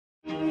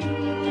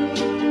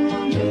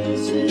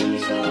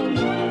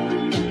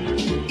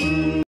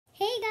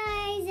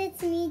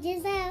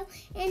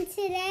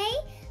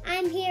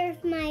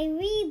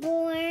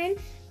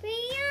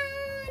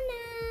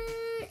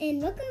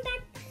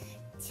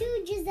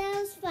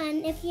Giselle's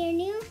Fun. If you're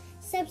new,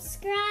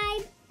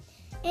 subscribe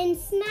and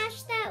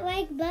smash that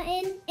like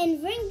button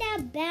and ring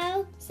that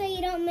bell so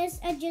you don't miss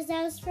a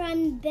Giselle's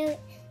Fun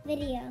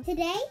video.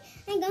 Today,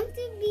 I'm going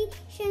to be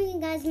showing you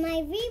guys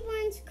my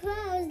Reborn's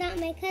clothes that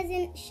my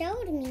cousin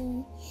showed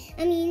me.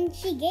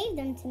 She gave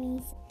them to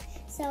me.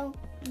 So,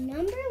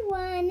 number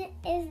one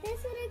is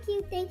this little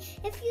cute thing.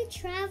 If you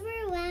travel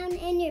around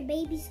and your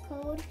baby's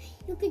cold,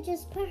 you could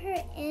just put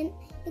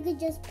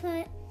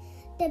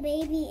the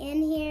baby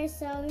in here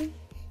so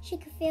she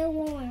could feel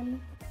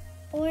warm.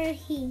 Or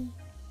he.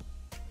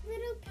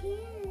 Little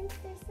pants,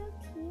 they're so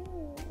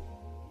cute.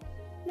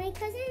 My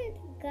cousin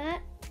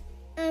got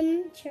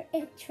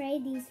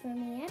trade these for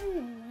me. I don't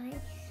know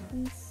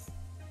why.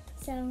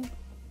 So,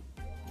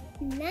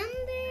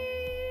 number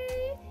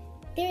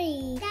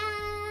 3.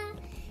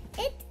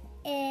 It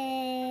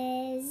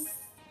is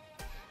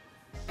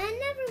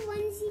another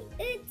onesie.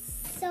 It's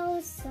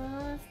so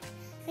soft.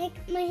 Like,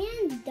 my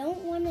hands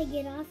don't want to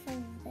get off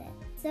of it.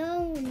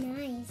 So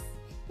nice.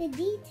 The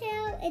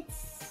detail, it's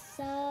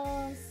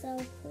so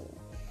cool.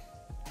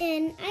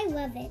 And I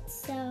love it.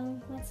 So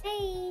let's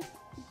wait.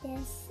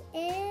 This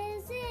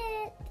is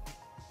it.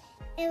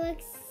 It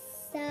looks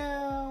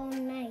so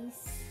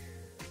nice.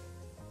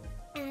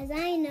 As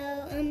I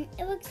know,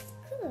 it looks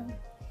cool.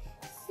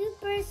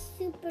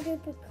 Super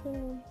duper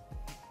cool.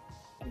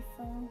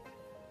 Beautiful.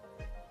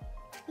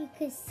 You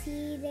could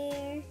see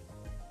there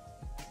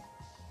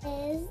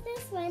is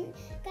this one.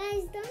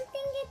 Guys, don't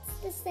think it's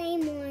the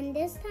same one.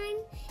 This time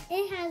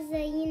it has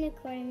a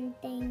unicorn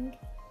thing.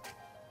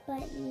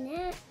 But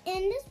now,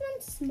 and this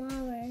one's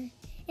smaller.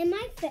 It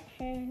might fit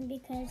her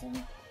because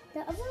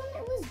the other one,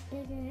 it was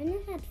bigger and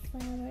it had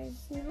flowers,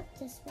 not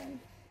this one.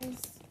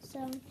 So,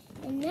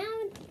 and now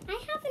I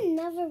have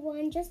another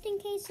one just in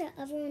case the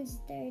other one's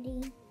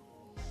dirty.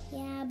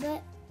 Yeah,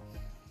 but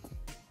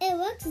it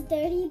looks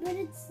dirty, but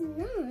it's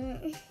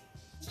not.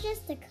 It's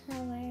just the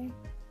color.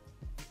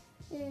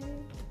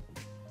 And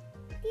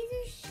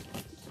these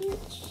are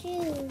cute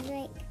shoes.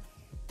 Like,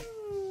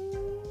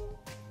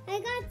 I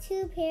got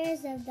 2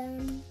 pairs of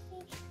them.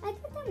 I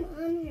put them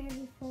on her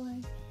before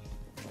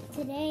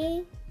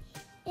today.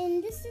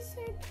 And this is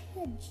her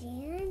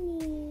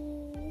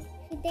pajamas.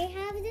 They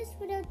have this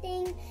little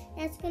thing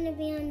that's going to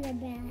be on the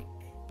back.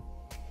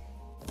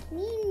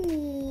 We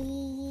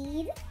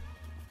need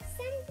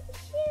some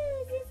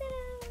shoes.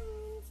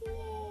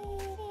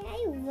 Yay!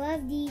 I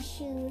love these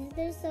shoes.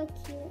 They're so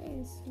cute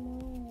and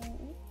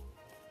small.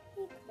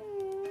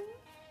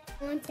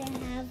 I want to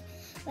have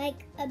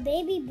like a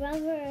baby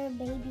brother or a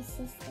baby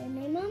sister.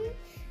 My mom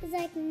was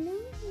like, no.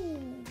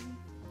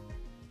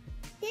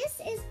 This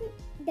is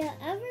the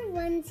other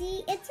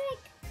onesie. It's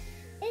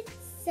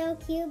so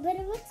cute, but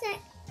it looks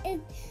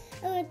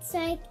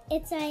like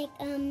it's like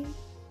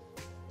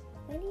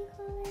what do you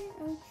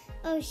call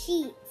it?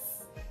 Sheets.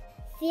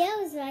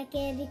 Feels like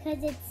it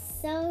because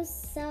it's so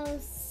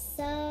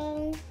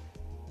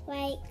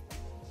like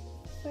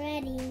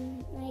pretty.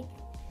 Like,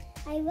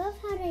 I love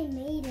how they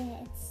made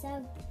it. It's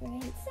so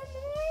great. Some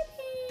more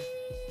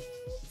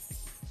pants.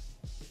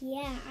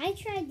 Yeah, I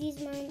tried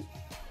these on.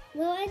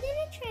 Well, I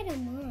didn't try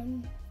them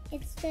on.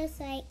 It's just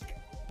like,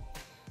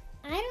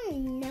 I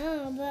don't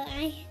know, but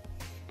I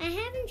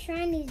haven't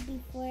tried these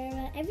before.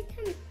 But every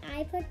time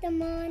I put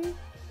them on,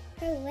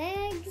 her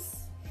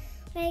legs,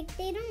 like,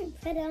 they don't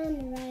put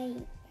on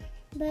right.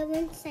 But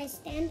once I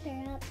stand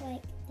her up,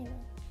 like, they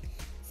will.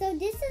 So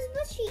this is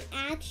what she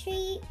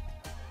actually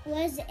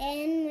was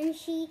in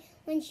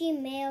when she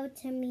mailed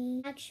to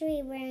me.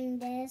 Actually wearing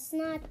this,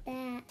 not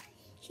that.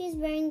 She's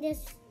wearing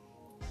this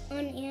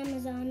on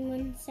Amazon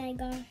once I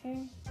got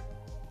her.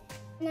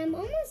 And I'm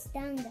almost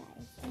done,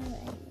 guys,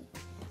 already.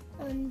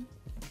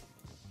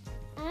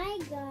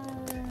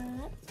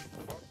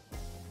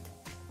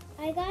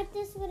 I got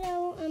this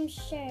little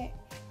shirt.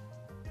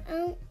 I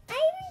even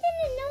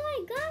didn't know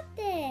I got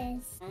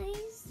this,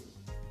 guys.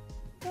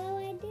 Well,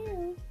 I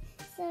do.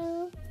 So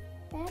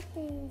that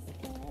thing's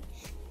good.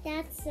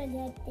 That's a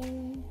good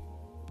thing.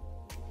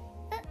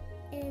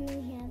 And we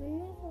have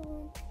another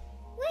one.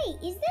 Wait,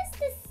 is this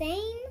the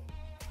same?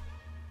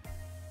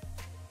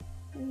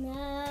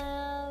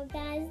 No,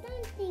 guys,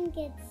 don't think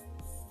it's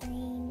the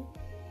same.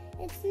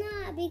 It's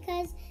not,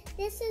 because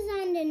this is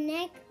on the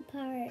neck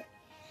part,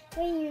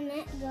 where your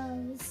neck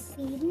goes.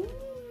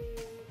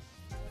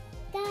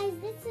 Guys,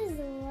 this is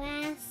the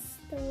last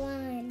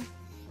one.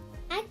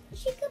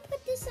 She could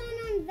put this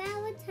on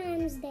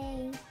Valentine's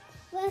Day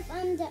with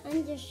the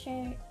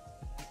undershirt.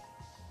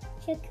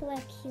 She could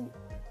look cute.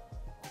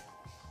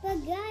 But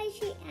guys,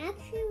 she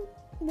actually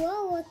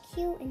will look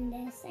cute in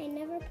this. I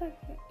never put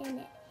her in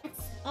it.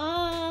 That's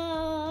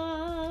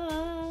all.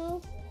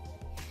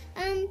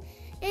 And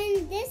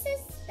this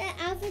is the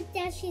outfit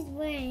that she's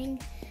wearing.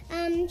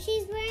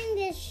 She's wearing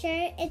this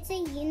shirt. It's a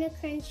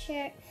unicorn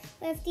shirt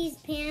with these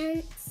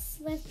pants,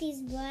 with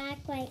these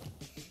black pants.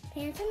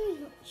 Let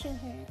me show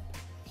her.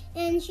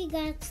 And she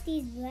got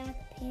these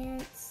black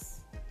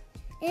pants.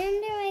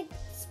 And they're like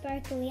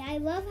sparkly. I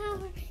love how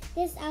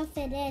this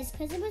outfit is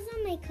because it was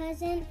on my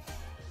cousin.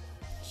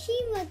 She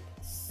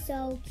looked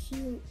so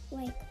cute.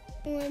 Like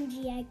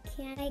orangey. I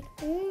can't like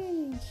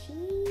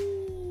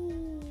orangey.